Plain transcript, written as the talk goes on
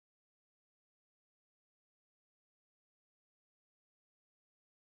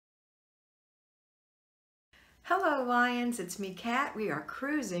Hello Lions, it's me Kat. We are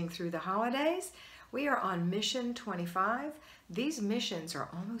cruising through the holidays. We are on mission 25. These missions are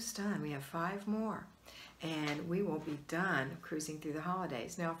almost done. We have 5 more and we will be done cruising through the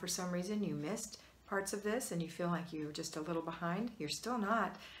holidays. Now if for some reason you missed parts of this and you feel like you're just a little behind, you're still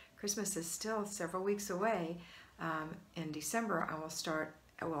not. Christmas is still several weeks away. In December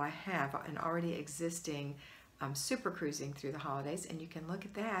I have an already existing super cruising through the holidays, and you can look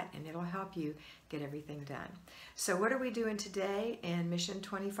at that and it'll help you get everything done. So what are we doing today in mission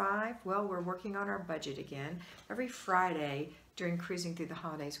 25? Well, we're working on our budget again. Every Friday during cruising through the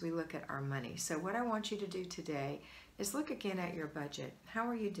holidays we look at our money. So what I want you to do today is look again at your budget. How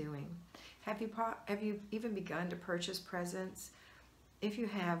are you doing? Have you even begun to purchase presents? If you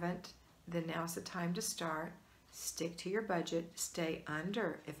haven't, then now's the time to start. Stick to your budget, stay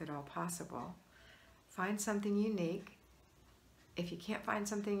under if at all possible. Find something unique. If you can't find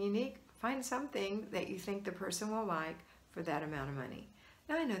something unique, find something that you think the person will like for that amount of money.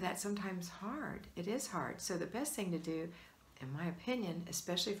 Now I know that's sometimes hard. It is hard. So the best thing to do, in my opinion,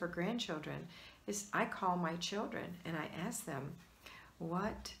 especially for grandchildren, is I call my children and I ask them,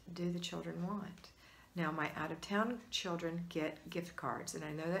 what do the children want? Now my out-of-town children get gift cards, and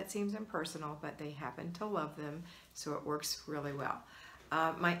I know that seems impersonal, but they happen to love them, so it works really well.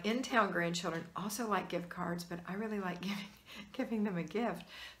 My in-town grandchildren also like gift cards, but I really like giving them a gift.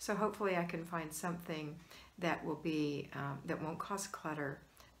 So hopefully I can find something that will be that won't cause clutter,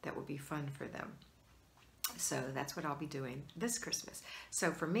 that will be fun for them. So that's what I'll be doing this Christmas.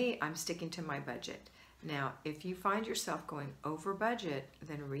 So for me, I'm sticking to my budget. Now, if you find yourself going over budget,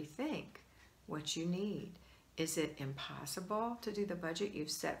 then rethink what you need. Is it impossible to do the budget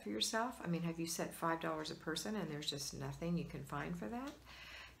you've set for yourself? I mean, have you set $5 a person and there's just nothing you can find for that?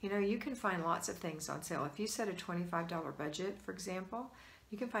 You know, you can find lots of things on sale. If you set a $25 budget, for example,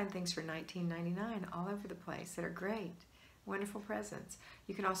 you can find things for $19.99 all over the place that are great, wonderful presents.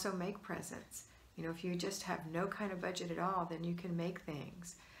 You can also make presents. You know, if you just have no kind of budget at all, then you can make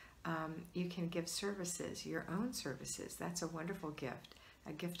things. You can give services, your own services. That's a wonderful gift,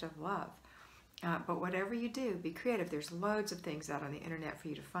 a gift of love. But whatever you do, be creative. There's loads of things out on the internet for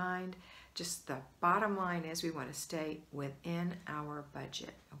you to find. Just the bottom line is we want to stay within our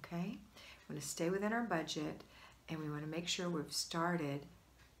budget, okay? We want to stay within our budget, and we want to make sure we've started,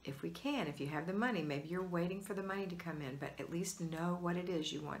 if we can, if you have the money. Maybe you're waiting for the money to come in, but at least know what it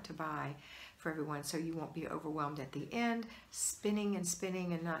is you want to buy for everyone so you won't be overwhelmed at the end, spinning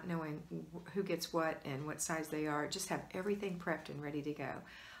and not knowing who gets what and what size they are. Just have everything prepped and ready to go.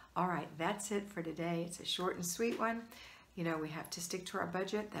 All right, that's it for today. It's a short and sweet one. You know, we have to stick to our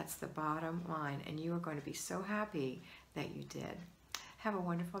budget. That's the bottom line, and you are going to be so happy that you did. Have a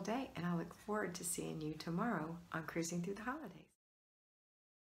wonderful day, and I look forward to seeing you tomorrow on Cruising Through the Holidays.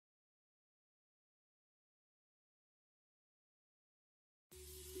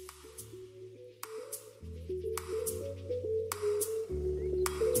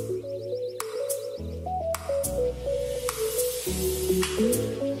 Thank you.